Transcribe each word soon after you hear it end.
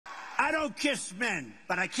I don't kiss men,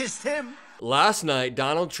 but I kissed him. Last night,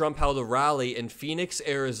 Donald Trump held a rally in Phoenix,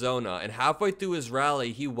 Arizona, and halfway through his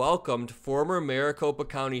rally, he welcomed former Maricopa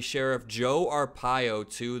County Sheriff Joe Arpaio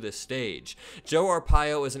to the stage. Joe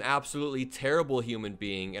Arpaio is an absolutely terrible human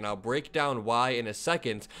being, and I'll break down why in a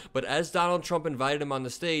second, but as Donald Trump invited him on the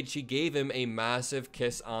stage, he gave him a massive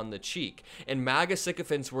kiss on the cheek. And MAGA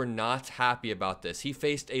sycophants were not happy about this. He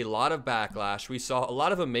faced a lot of backlash. We saw a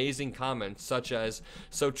lot of amazing comments, such as,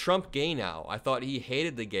 "So Trump gay now? I thought he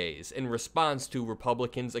hated the gays," in response to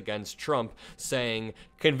Republicans against Trump, saying,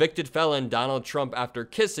 "Convicted felon Donald Trump after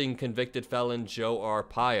kissing convicted felon Joe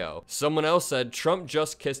Arpaio." Someone else said, "Trump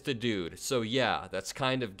just kissed a dude, so yeah, that's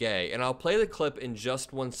kind of gay." And I'll play the clip in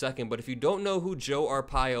just 1 second, but if you don't know who Joe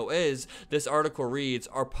Arpaio is, this article reads,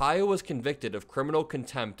 Arpaio was convicted of criminal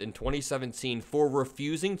contempt in 2017 for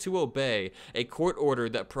refusing to obey a court order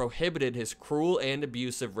that prohibited his cruel and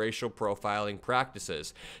abusive racial profiling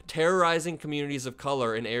practices, terrorizing communities of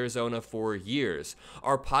color in Arizona for years.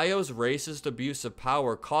 Arpaio's racist abuse of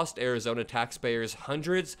power cost Arizona taxpayers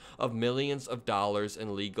hundreds of millions of dollars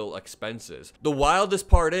in legal expenses. The wildest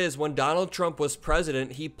part is, when Donald Trump was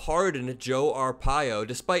president, he pardoned Joe Arpaio,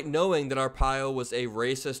 despite knowing that Arpaio was a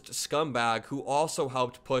racist scumbag who also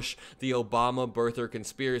helped push the Obama birther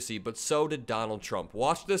conspiracy, but so did Donald Trump.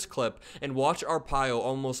 Watch this clip and watch Arpaio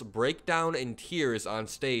almost break down in tears on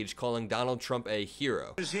stage, calling Donald Trump a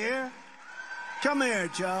hero. Is here? Come here,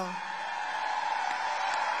 Joe.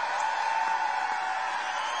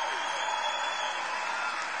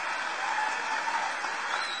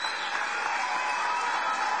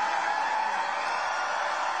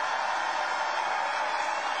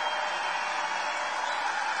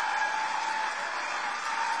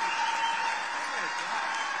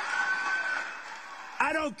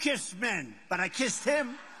 I don't kiss men, but I kissed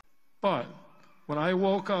him. But when I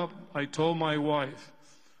woke up, I told my wife,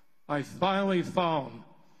 I finally found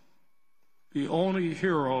the only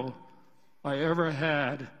hero I ever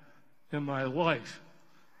had in my life,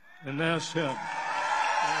 and that's him.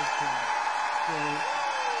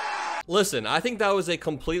 Listen, I think that was a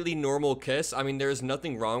completely normal kiss. I mean, there's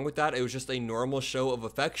nothing wrong with that. It was just a normal show of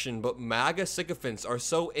affection, but MAGA sycophants are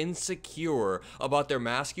so insecure about their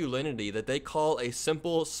masculinity that they call a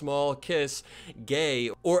simple, small kiss gay,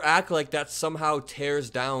 or act like that somehow tears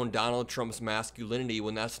down Donald Trump's masculinity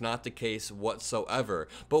when that's not the case whatsoever.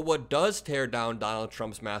 But what does tear down Donald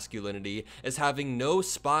Trump's masculinity is having no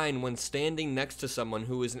spine when standing next to someone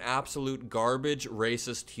who is an absolute garbage,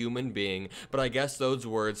 racist human being. But I guess those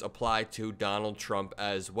words apply to Donald Trump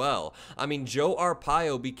as well. I mean, Joe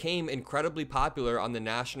Arpaio became incredibly popular on the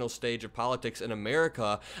national stage of politics in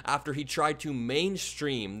America after he tried to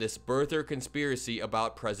mainstream this birther conspiracy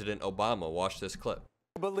about President Obama. Watch this clip.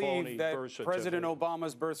 I believe that President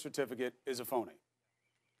Obama's birth certificate is a phony.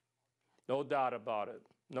 No doubt about it.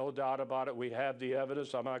 No doubt about it. We have the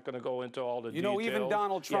evidence. I'm not going to go into all the details. You know, even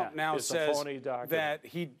Donald Trump now says that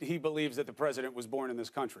he believes that the president was born in this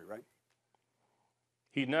country, right?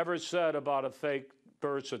 He never said about a fake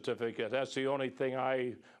birth certificate. That's the only thing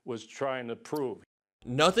I was trying to prove.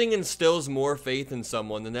 Nothing instills more faith in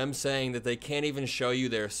someone than them saying that they can't even show you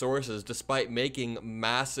their sources despite making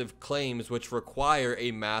massive claims which require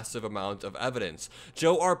a massive amount of evidence.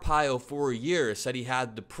 Joe Arpaio for years said he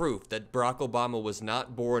had the proof that Barack Obama was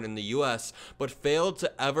not born in the US, but failed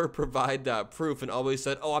to ever provide that proof and always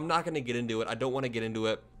said, "Oh, I'm not going to get into it. I don't want to get into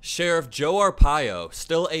it." Sheriff Joe Arpaio,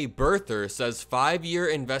 still a birther, says 5-year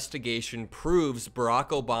investigation proves Barack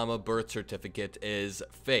Obama birth certificate is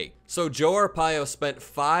fake. So Joe Arpaio spent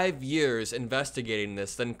 5 years investigating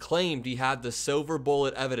this, then claimed he had the silver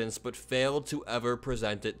bullet evidence but failed to ever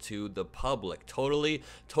present it to the public. Totally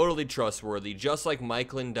trustworthy, just like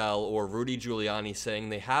Mike Lindell or Rudy Giuliani saying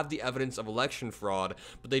they have the evidence of election fraud,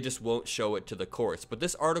 but they just won't show it to the courts. But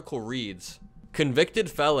this article reads, convicted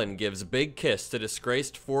felon gives big kiss to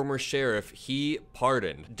disgraced former sheriff he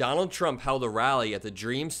pardoned. Donald Trump held a rally at the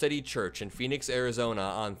Dream City Church in Phoenix, Arizona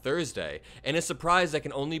on Thursday. In a surprise that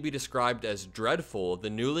can only be described as dreadful, the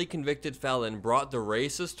newly convicted felon brought the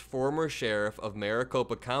racist former sheriff of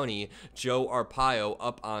Maricopa County, Joe Arpaio,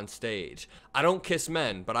 up on stage. "I don't kiss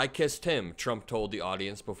men, but I kissed him," Trump told the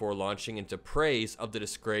audience before launching into praise of the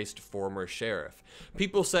disgraced former sheriff.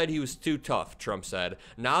 "People said he was too tough," Trump said.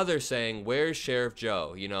 "Now they're saying, where's Sheriff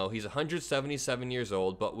Joe? You know, he's 177 years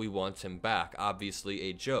old, but we want him back." Obviously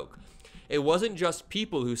a joke. It wasn't just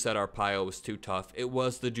people who said Arpaio was too tough, it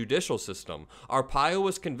was the judicial system. Arpaio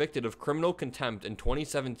was convicted of criminal contempt in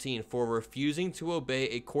 2017 for refusing to obey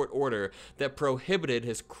a court order that prohibited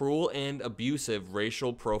his cruel and abusive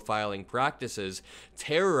racial profiling practices,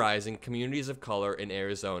 terrorizing communities of color in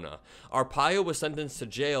Arizona. Arpaio was sentenced to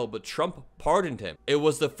jail, but Trump pardoned him. It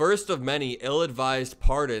was the first of many ill-advised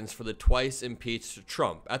pardons for the twice impeached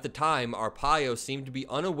Trump. At the time, Arpaio seemed to be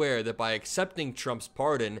unaware that by accepting Trump's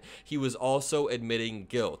pardon, he was also admitting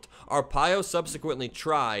guilt. Arpaio subsequently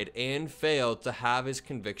tried and failed to have his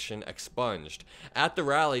conviction expunged. At the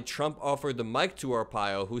rally, Trump offered the mic to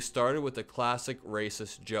Arpaio, who started with a classic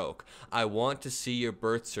racist joke. "I want to see your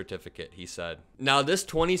birth certificate," he said. Now, this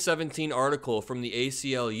 2017 article from the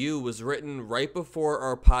ACLU was written right before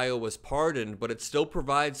Arpaio was pardoned, but it still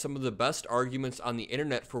provides some of the best arguments on the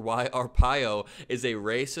internet for why Arpaio is a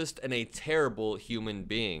racist and a terrible human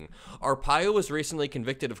being. Arpaio was recently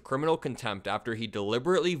convicted of criminal contempt after he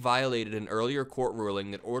deliberately violated an earlier court ruling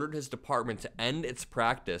that ordered his department to end its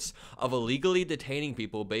practice of illegally detaining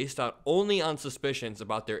people based only on suspicions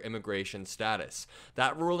about their immigration status.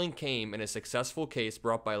 That ruling came in a successful case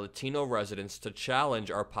brought by Latino residents to challenge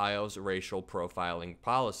Arpaio's racial profiling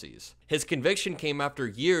policies. His conviction came after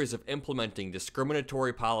years of implementing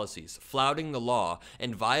discriminatory policies, flouting the law,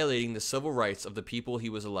 and violating the civil rights of the people he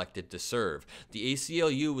was elected to serve. The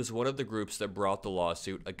ACLU was one of the groups that brought the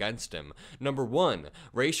lawsuit against him. Number 1,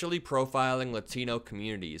 racially profiling Latino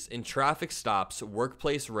communities. In traffic stops,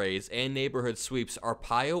 workplace raids, and neighborhood sweeps,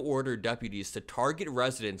 Arpaio ordered deputies to target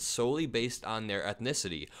residents solely based on their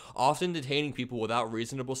ethnicity, often detaining people without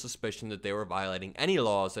reasonable suspicion that they were violating any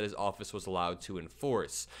laws that his office was allowed to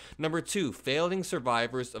enforce. Number 2, failing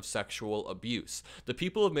survivors of sexual abuse. The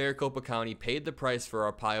people of Maricopa County paid the price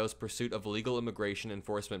for Arpaio's pursuit of illegal immigration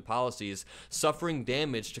enforcement policies, suffering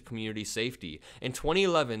damage to community safety. In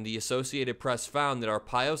 2011, the Associated Press found that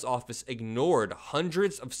Arpaio's office ignored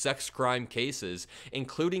hundreds of sex crime cases,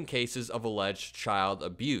 including cases of alleged child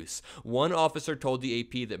abuse. One officer told the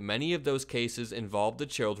AP that many of those cases involved the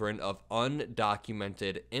children of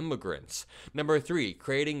undocumented immigrants. Number 3,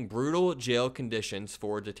 creating brutal jail conditions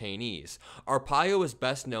for detainees. Arpaio is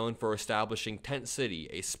best known for establishing Tent City,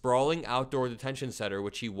 a sprawling outdoor detention center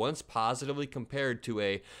which he once positively compared to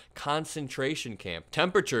a concentration camp.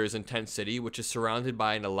 Temperatures in Tent City, which is surrounded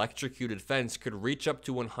by an electrocuted fence, could reach up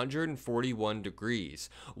to 141 degrees.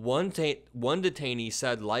 One detainee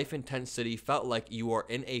said life in Tent City felt like you are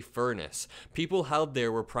in a furnace. People held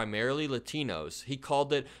there were primarily Latinos. He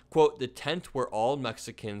called it, quote, "the tent where all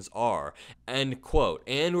Mexicans are," end quote,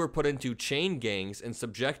 and were put into chain gangs and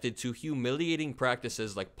subjected to humiliating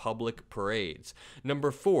practices like public parades.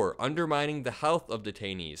 Number 4, undermining the health of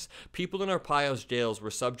detainees. People in Arpaio's jails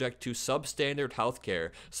were subject to substandard health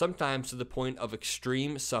care, sometimes to the point of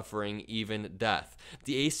extreme suffering, even death.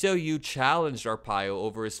 The ACLU challenged Arpaio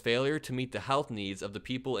over his failure to meet the health needs of the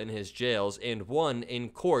people in his jails and won in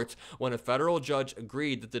court when a federal judge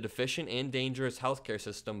agreed that the deficient and dangerous healthcare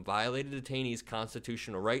system violated detainees'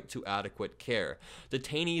 constitutional right to adequate care.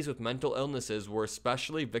 Detainees with mental illnesses were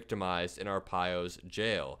especially victimized in Arpaio's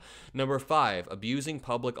jail. Number 5, abusing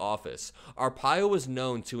public office. Arpaio was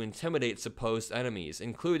known to intimidate supposed enemies,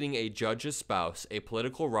 including a judge's spouse, a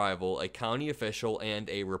political rival, a county official, and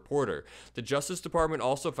a reporter. The Justice Department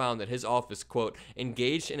also found that his office, quote,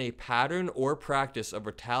 engaged in a pattern or practice of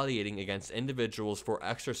retaliating against individuals for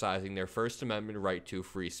exercising their First Amendment right to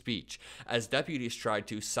free speech, as deputies tried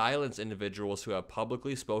to silence individuals who have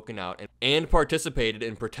publicly spoken out and participated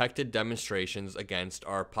in protected demonstrations against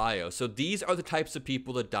Arpaio. So these are the types of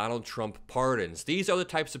people that Donald Trump pardons. These are the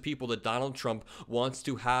types of people that Donald Trump wants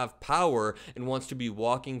to have power and wants to be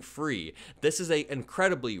walking free. This is an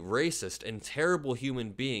incredibly racist and terrible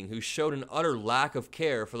human being who showed an utter lack of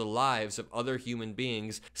care for the lives of other human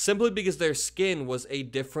beings simply because their skin was a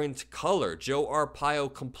different color. Joe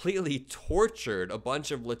Arpaio completely tortured a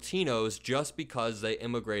bunch of Latinos just because they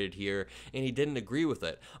immigrated here and he didn't agree with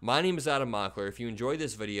it. My name is Mockler. If you enjoyed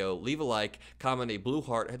this video, leave a like, comment a blue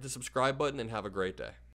heart, hit the subscribe button, and have a great day.